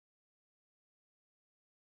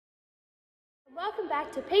Welcome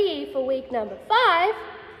back to PE for week number 5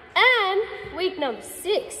 and week number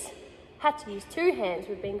 6. Had to use 2 hands,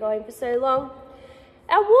 we've been going for so long.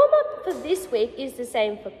 Our warm-up for this week is the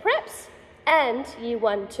same for preps and year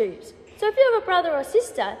 1-2s. So if you have a brother or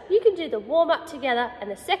sister, you can do the warm-up together, and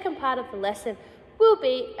the second part of the lesson will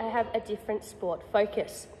be have a different sport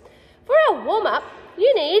focus. For our warm-up,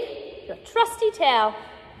 you need your trusty towel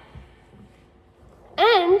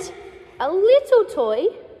and a little toy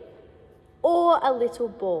or a little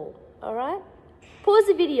ball, all right? Pause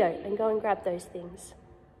the video and go and grab those things.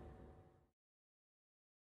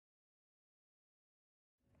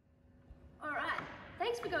 All right,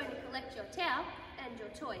 thanks for going to collect your towel and your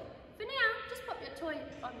toy. For now, just pop your toy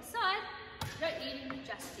on the side. You don't need it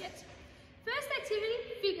just yet. First activity,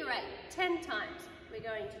 figure 8, 10 times. We're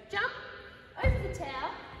going to jump over the towel,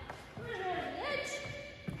 run around the edge,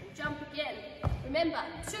 and jump again. Remember,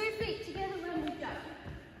 2 feet together when we jump.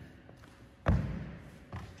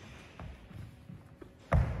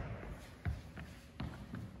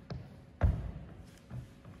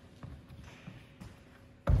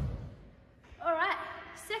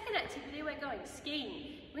 Second activity, we're going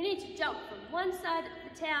skiing. We need to jump from one side of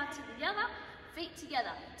the towel to the other, feet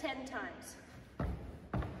together, 10 times.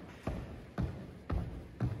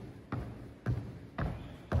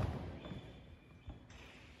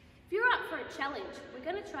 If you're up for a challenge, we're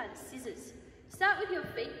going to try the scissors. Start with your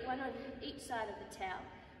feet, one on each side of the towel.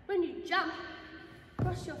 When you jump,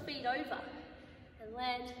 cross your feet over and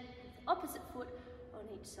land with the opposite foot on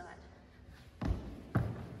each side.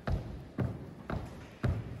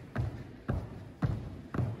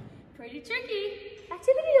 Pretty tricky.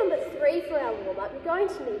 Activity number 3 for our warm-up, you're going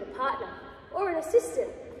to need a partner or an assistant.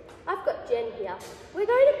 I've got Jen here. We're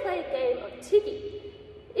going to play a game of Tiggy.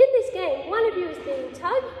 In this game, one of you is being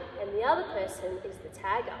tugged and the other person is the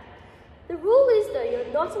tagger. The rule is though,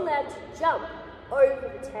 you're not allowed to jump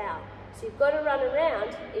over the towel, so you've got to run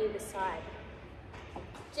around either side.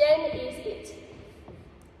 Jen is it.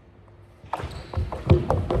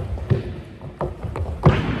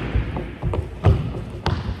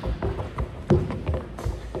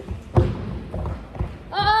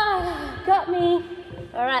 Got me.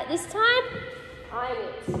 All right, this time, I'm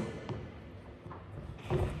it.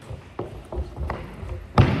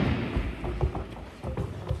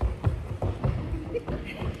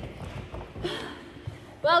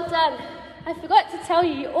 Well done. I forgot to tell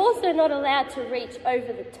you, you're also not allowed to reach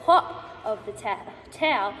over the top of the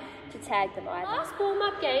towel to tag them either. Last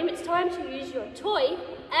warm-up game, it's time to use your toy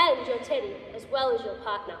and your teddy, as well as your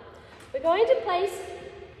partner. We're going to place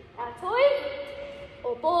our toy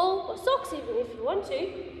or ball, or socks even if you want to,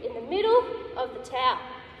 in the middle of the towel.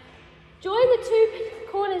 Join the 2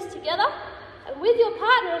 corners together, and with your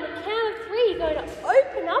partner on the count of 3, you're going to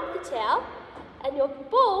open up the towel, and your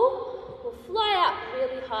ball will fly out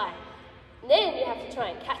really high. And then you have to try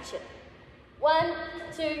and catch it. 1,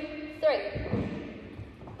 2, 3.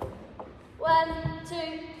 1, 2,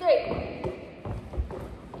 3.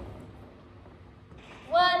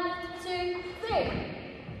 1, 2, 3.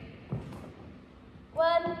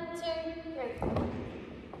 1, 2, 3.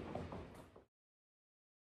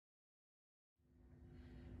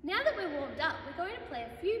 Now that we're warmed up, we're going to play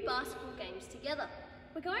a few basketball games together.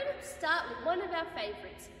 We're going to start with one of our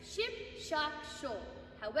favourites, Ship, Shark, Shore.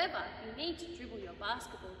 However, you need to dribble your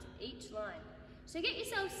basketball to each line. So get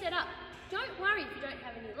yourself set up. Don't worry if you don't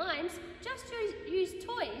have any lines, just use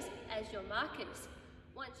toys as your markers.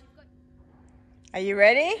 Once you've got... Are you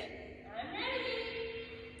ready? I'm ready.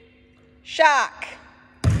 Shark.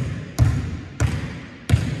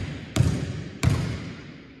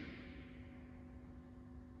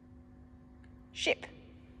 Ship.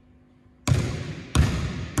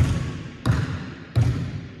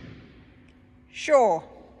 Shore.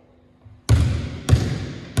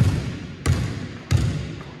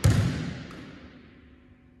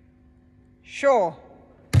 Shore.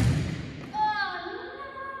 Oh, no.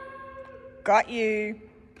 Got you.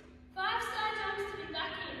 5 side jumps to be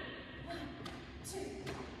back in. 1, 2,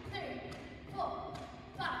 3, 4,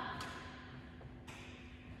 5.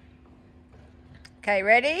 Okay,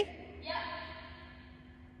 ready? Yep.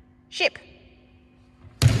 Ship.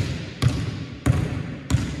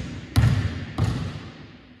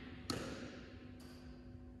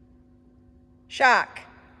 Shark.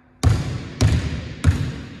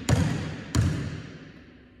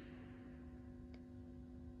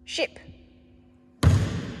 Ship. Oh,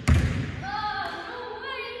 no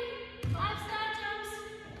way. 5 side jumps.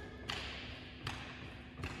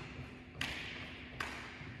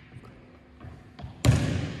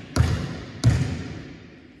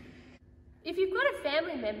 If you've got a family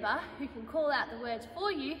family member who can call out the words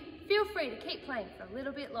for you, feel free to keep playing for a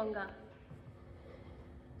little bit longer.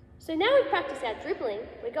 So now we've practiced our dribbling,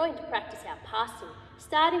 we're going to practice our passing,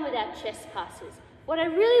 starting with our chest passes. What I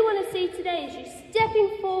really want to see today is you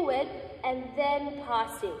stepping forward and then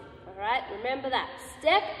passing. Alright, remember that.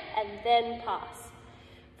 Step and then pass.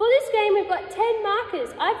 For this game we've got 10 markers.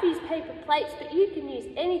 I've used paper plates, but you can use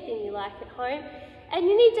anything you like at home. And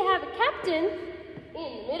you need to have a captain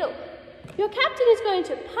in the middle. Your captain is going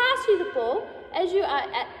to pass you the ball as you are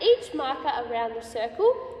at each marker around the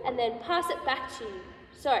circle and then pass it back to you.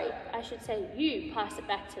 Sorry, I should say you pass it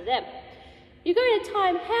back to them. You're going to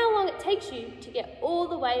time how long it takes you to get all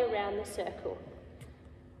the way around the circle.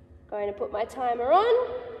 Going to put my timer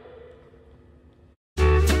on.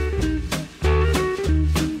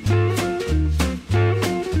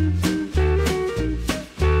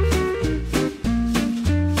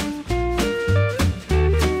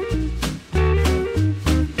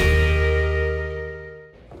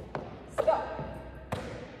 Stop.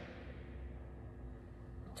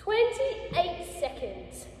 28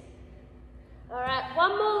 seconds. All right,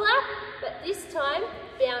 one more lap, but this time,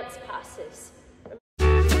 bounce passes.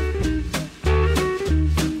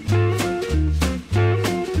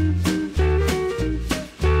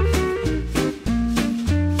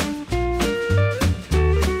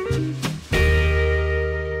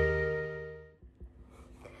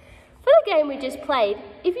 For the game we just played,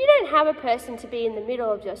 if you don't have a person to be in the middle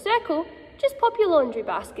of your circle, just pop your laundry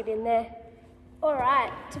basket in there.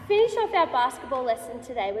 Alright, to finish off our basketball lesson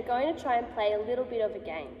today, we're going to try and play a little bit of a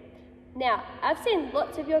game. Now, I've seen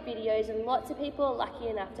lots of your videos and lots of people are lucky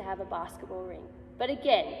enough to have a basketball ring. But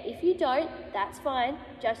again, if you don't, that's fine,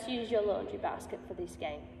 just use your laundry basket for this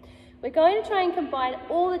game. We're going to try and combine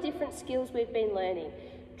all the different skills we've been learning,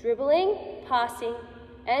 dribbling, passing,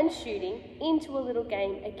 and shooting, into a little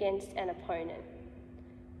game against an opponent.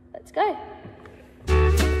 Let's go.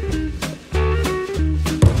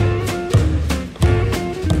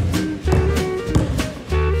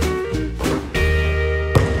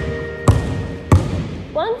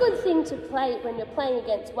 One good thing to play when you're playing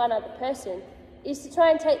against one other person is to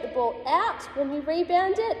try and take the ball out when you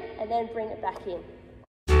rebound it and then bring it back in.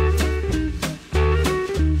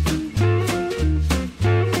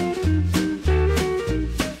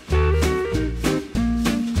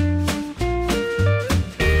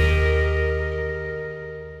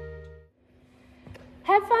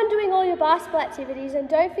 Have fun doing all your basketball activities and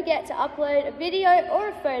don't forget to upload a video or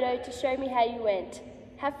a photo to show me how you went.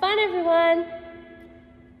 Have fun, everyone!